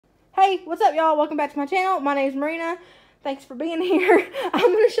Hey, what's up, y'all? Welcome back to my channel. My name's Merina. Thanks for being here.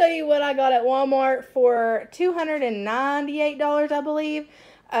 I'm going to show you what I got at Walmart for $298, I believe.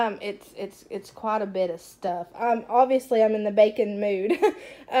 It's quite a bit of stuff. Obviously, I'm in the baking mood.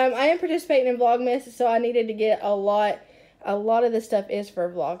 I am participating in Vlogmas, so I needed to get a lot of this stuff is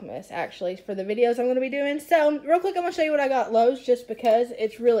for Vlogmas, actually, for the videos I'm going to be doing. So, real quick, I'm going to show you what I got at Lowe's, just because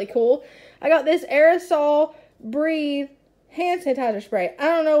it's really cool. I got this aerosol Breathe hand sanitizer spray. I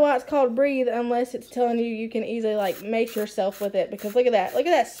don't know why it's called Breathe unless it's telling you you can easily, like, mate yourself with it, because look at that. Look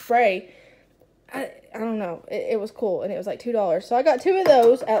at that spray. I don't know. It was cool, and it was like $2. So, I got 2 of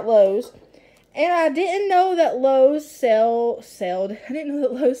those at Lowe's. And I didn't know that Lowe's sold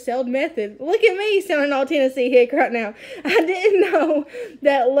Method. Look at me sounding all Tennessee hick right now. I didn't know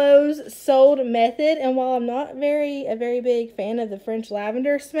that Lowe's sold Method. And while I'm not a very big fan of the French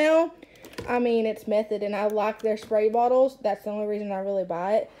lavender smell, I mean, it's Method and I like their spray bottles. That's the only reason I really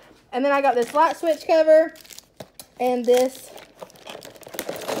buy it. And then I got this light switch cover and this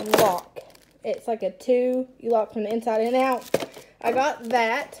lock. It's like a 2. You lock from the inside and out. I got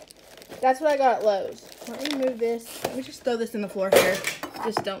that. That's what I got at Lowe's. Let me move this. Let me just throw this in the floor here.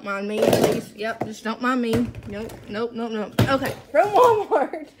 Just don't mind me, please. Yep, just don't mind me. Nope. Okay, from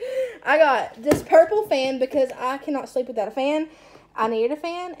Walmart, I got this purple fan because I cannot sleep without a fan. I needed a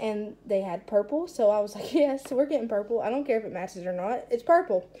fan, and they had purple, so I was like, yes, we're getting purple. I don't care if it matches or not. It's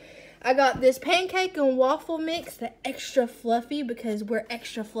purple. I got this pancake and waffle mix, the extra fluffy, because we're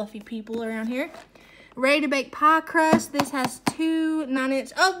extra fluffy people around here. Ready to bake pie crust. This has 2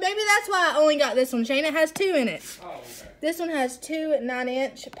 9-inch. Oh, maybe that's why I only got this one, Shane. It has 2 in it. Oh, okay. This one has 2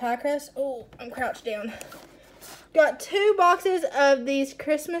 9-inch pie crusts. Oh, I'm crouched down. Got 2 boxes of these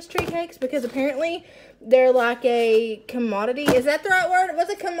Christmas tree cakes because apparently they're like a commodity. Is that the right word?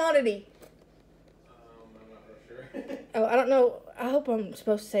 What's a commodity? I'm not real sure. Oh, I don't know. I hope I'm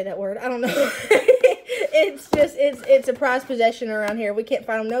supposed to say that word. I don't know. It's a prized possession around here. We can't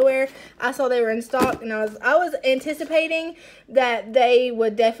find them nowhere. I saw they were in stock, and I was anticipating that they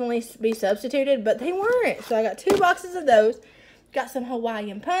would definitely be substituted, but they weren't. So I got 2 boxes of those. Got some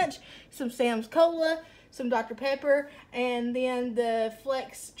Hawaiian Punch, some Sam's Cola, some Dr. Pepper, and then the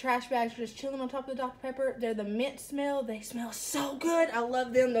Flex trash bags are just chilling on top of the Dr. Pepper. They're the mint smell. They smell so good. I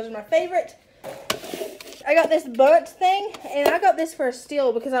love them. Those are my favorite. I got this bunch thing, and I got this for a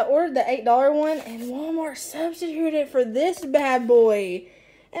steal because I ordered the $8 one, and Walmart substituted it for this bad boy,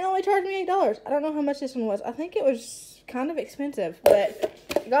 and only charged me $8. I don't know how much this one was. I think it was kind of expensive, but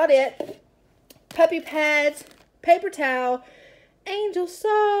got it. Puppy pads, paper towel, Angel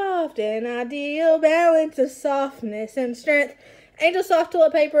Soft, an ideal balance of softness and strength. Angel Soft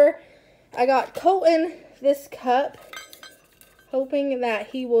toilet paper. I got Colton this cup, hoping that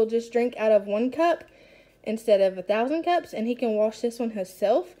he will just drink out of 1 cup instead of 1,000 cups, and he can wash this one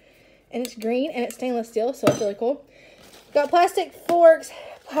himself. And it's green, and it's stainless steel, so it's really cool. Got plastic forks,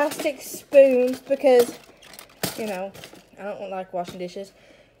 plastic spoons, because, you know, I don't like washing dishes.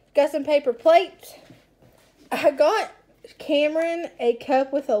 Got some paper plates. I got Cameron a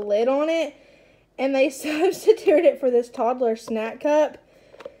cup with a lid on it, and they substituted it for this toddler snack cup.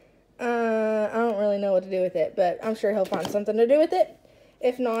 I don't really know what to do with it, but I'm sure he'll find something to do with it.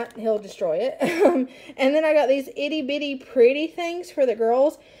 If not, he'll destroy it. And then I got these itty-bitty pretty things for the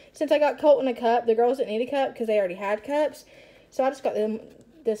girls. Since I got Colton a cup, the girls didn't need a cup because they already had cups. So I just got them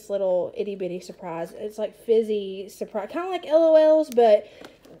this little itty-bitty surprise. It's like fizzy surprise. Kind of like LOLs, but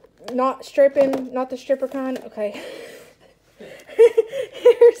not stripping. Not the stripper kind. Okay.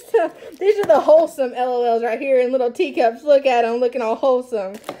 These are the wholesome LOLs right here in little teacups. Look at them, looking all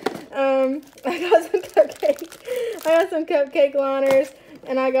wholesome. I got some cupcakes. I got some cupcake liners,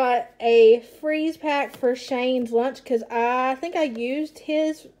 and I got a freeze pack for Shane's lunch because I think I used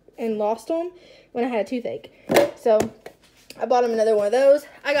his and lost them when I had a toothache. So I bought him another one of those.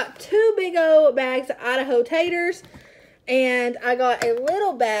 I got 2 big old bags of Idaho taters, and I got a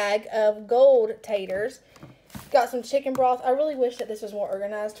little bag of gold taters. Got some chicken broth. I really wish that this was more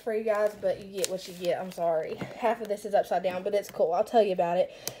organized for you guys, but you get what you get. I'm sorry. Half of this is upside down, but it's cool. I'll tell you about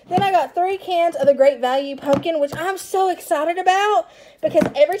it. Then I got 3 cans of the Great Value pumpkin, which I'm so excited about because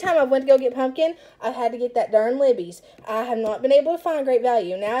every time I went to go get pumpkin, I've had to get that darn Libby's. I have not been able to find Great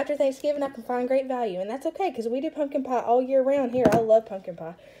Value. Now after Thanksgiving, I can find Great Value, and that's okay because we do pumpkin pie all year round here. I love pumpkin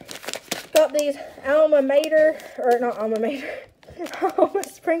pie. Got these Alma Mater, or not Alma Mater, Alma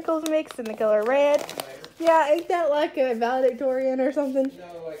Sprinkles mix in the color red. Yeah, ain't that like a valedictorian or something?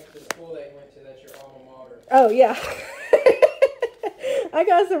 No, like the school that you went to, that's your alma mater. Oh, yeah. I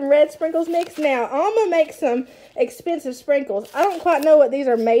got some red sprinkles mix. Now, Alma makes some expensive sprinkles. I don't quite know what these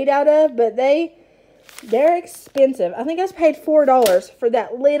are made out of, but they They're expensive. I think I paid $4 for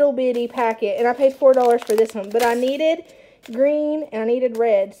that little bitty packet, and I paid $4 for this one. But I needed green and I needed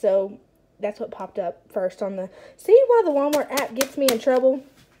red, so that's what popped up first on the... See why the Walmart app gets me in trouble?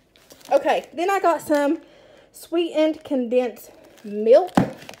 Okay, then I got some sweetened condensed milk.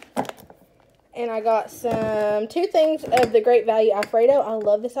 And I got some 2 things of the Great Value Alfredo. I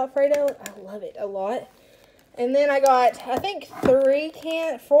love this Alfredo. I love it a lot. And then I got, I think,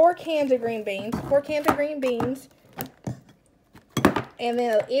 4 cans of green beans. 4 cans of green beans. And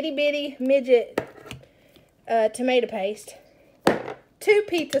then a itty bitty midget tomato paste. 2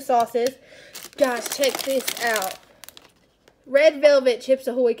 pizza sauces. Guys, check this out. Red Velvet Chips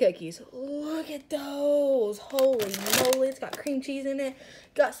Ahoy cookies. Look at those. Holy moly. It's got cream cheese in it.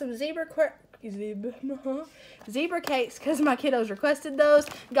 Got some zebra cakes because my kiddos requested those.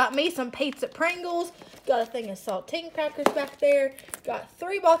 Got me some pizza Pringles. Got a thing of saltine crackers back there. Got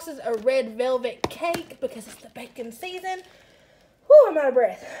 3 boxes of Red Velvet cake because it's the baking season. Whew, I'm out of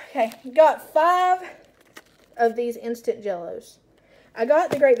breath. Okay, got 5 of these instant Jellos. I got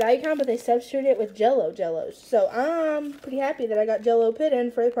the Great Value kind, but they substituted it with Jellos. So I'm pretty happy that I got Jello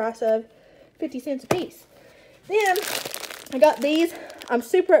pudding for the price of 50 cents a piece. Then I got these. I'm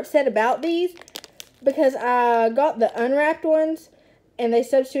super upset about these because I got the unwrapped ones and they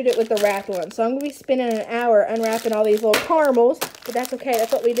substituted it with the wrapped ones. So I'm going to be spending an hour unwrapping all these little caramels, but that's okay.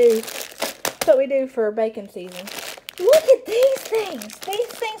 That's what we do. That's what we do for baking season. Look at these things. These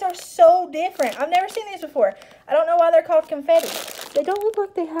things are so different. I've never seen these before. I don't know why they're called confetti. They don't look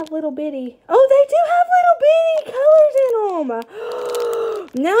like they have little bitty... Oh, they do have little bitty colors in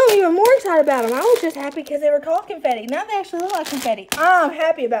them. Now I'm even more excited about them. I was just happy because they were called confetti. Now they actually look like confetti. I'm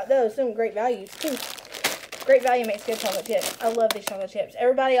happy about those. Some Great Values, too. Great Value makes good chocolate chips. I love these chocolate chips.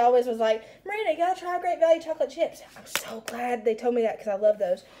 Everybody always was like, Merina, you gotta try Great Value chocolate chips. I'm so glad they told me that because I love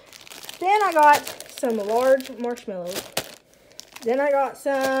those. Then I got some large marshmallows. Then I got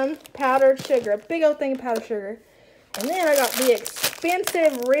some powdered sugar, a big old thing of powdered sugar. And then I got the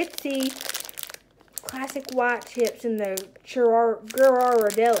expensive Ritzy classic white chips in the Guerrero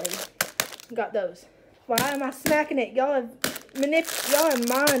Deli. Got those. Why am I smacking it? Y'all have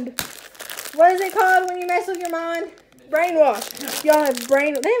mind. What is it called when you mess with your mind? Brainwash. Y'all have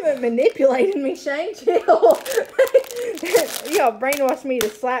they haven't manipulated me, Shane. Chill. Y'all brainwashed me to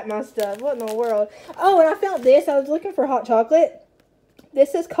slap my stuff. What in the world? Oh, and I found this. I was looking for hot chocolate.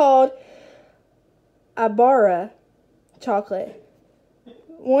 This is called Ibarra chocolate.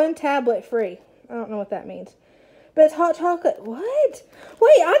 1 tablet free. I don't know what that means. But it's hot chocolate. What?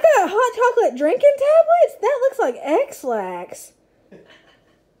 Wait, I got hot chocolate drinking tablets? That looks like X-Lax.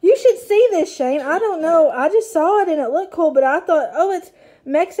 You should see this, Shane. I don't know. I just saw it and it looked cool, but I thought, oh, it's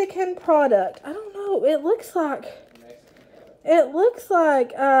Mexican product. I don't know. It looks like,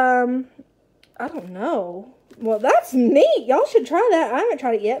 I don't know. Well, that's neat. Y'all should try that. I haven't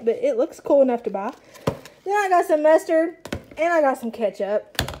tried it yet, but it looks cool enough to buy. Then I got some mustard and I got some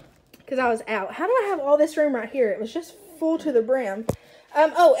ketchup because I was out. How do I have all this room right here? It was just full to the brim.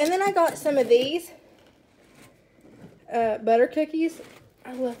 Oh, and then I got some of these butter cookies.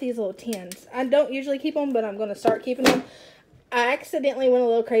 I love these little tins. I don't usually keep them, but I'm going to start keeping them. I accidentally went a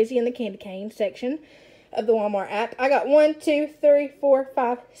little crazy in the candy cane section of the Walmart app. I got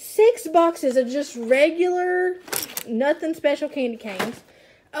 6 boxes of just regular, nothing special candy canes.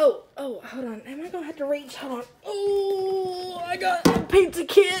 Oh, hold on. Am I going to have to reach? Hold on. Oh, I got a pizza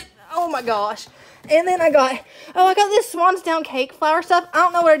kit. Oh my gosh. And then I got this Swan's Down cake flour stuff. I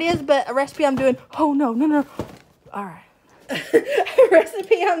don't know what it is, but a recipe I'm doing. Oh, no. All right. A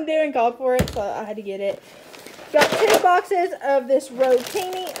recipe I'm doing called for it, so I had to get it. Got 2 boxes of this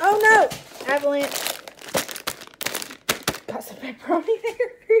rotini. Oh no! Avalanche. Got some pepperoni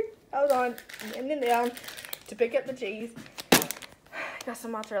there. Hold on. Bending down to pick up the cheese. Got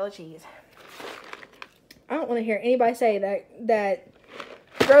some mozzarella cheese. I don't want to hear anybody say that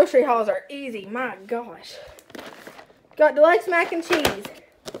grocery hauls are easy. My gosh. Got deluxe mac and cheese.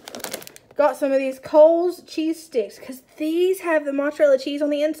 Got some of these Coles cheese sticks because these have the mozzarella cheese on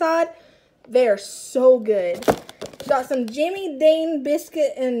the inside. They are so good. Got some Jimmy Dean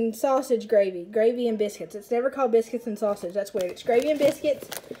biscuit and sausage gravy. Gravy and biscuits. It's never called biscuits and sausage. That's weird. It's gravy and biscuits.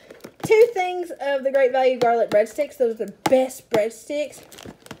 2 things of the Great Value garlic breadsticks. Those are the best breadsticks.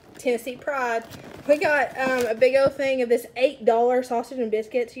 Tennessee Pride. We got a big old thing of this $8 sausage and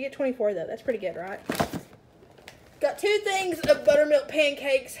biscuits. You get 24 though. That's pretty good, right? Got 2 things of buttermilk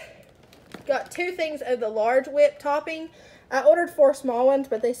pancakes. Got 2 things of the large whip topping. I ordered 4 small ones,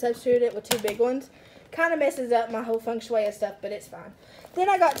 but they substituted it with 2 big ones. Kind of messes up my whole feng shui and stuff, but it's fine. Then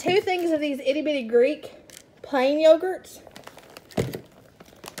I got 2 things of these itty bitty Greek plain yogurts.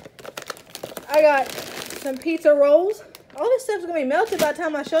 I got some pizza rolls. All this stuff's gonna be melted by the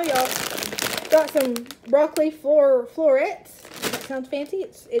time I show y'all. Got some broccoli florets. That sounds fancy.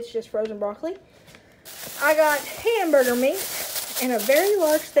 It's just frozen broccoli. I got hamburger meat and a very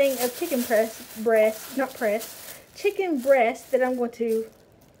large thing of chicken chicken breast that I'm going to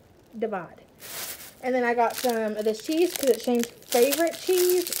divide. And then I got some of this cheese because it's Shane's favorite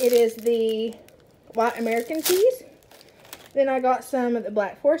cheese. It is the white American cheese. Then I got some of the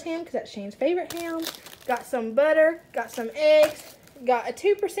black forest ham because that's Shane's favorite ham. Got some butter, got some eggs, got a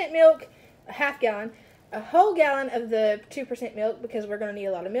 2% milk, a half gallon, a whole gallon of the 2% milk because we're going to need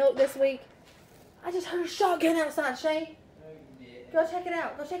a lot of milk this week. I just heard a shotgun outside, Shane. Go check it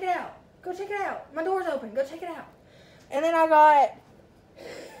out. Go check it out. Go check it out. My door's open. Go check it out. And then I got,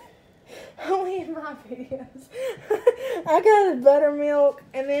 only in my videos, I got buttermilk,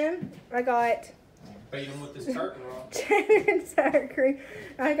 and then I got Beat them with this turkey roll. cheddar and sour cream.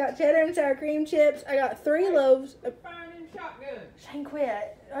 I got cheddar and sour cream chips. I got 3 loaves of... Firing in shotgun. Shane,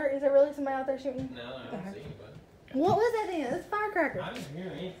 quit. Or is there really somebody out there shooting? No, I don't see anybody. What was that then? It's firecracker. I didn't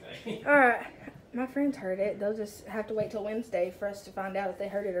hear anything. Alright. My friends heard it. They'll just have to wait till Wednesday for us to find out if they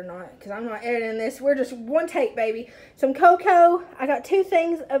heard it or not. Because I'm not editing this. We're just one take, baby. Some cocoa. I got 2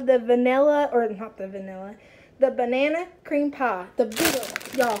 things of the vanilla, or not the vanilla, the banana cream pie. The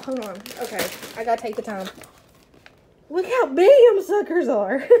big, y'all, hold on. Okay, I gotta take the time. Look how big them suckers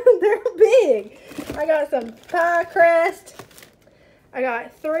are. They're big. I got some pie crust. I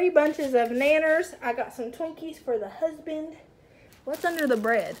got 3 bunches of nanners. I got some Twinkies for the husband. What's under the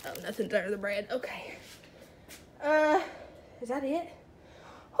bread? Oh, nothing's under the bread. Okay. Is that it?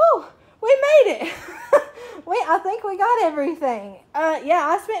 Whew, we made it. I think we got everything. Yeah,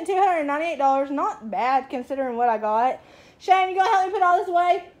 I spent $298. Not bad considering what I got. Shane, you gonna help me put all this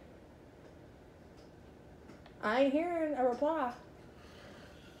away? I ain't hearing a reply.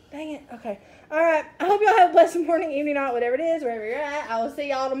 Dang it. Okay. All right. I hope y'all have a blessed morning, evening, night, whatever it is, wherever you're at. I will see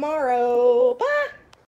y'all tomorrow. Bye.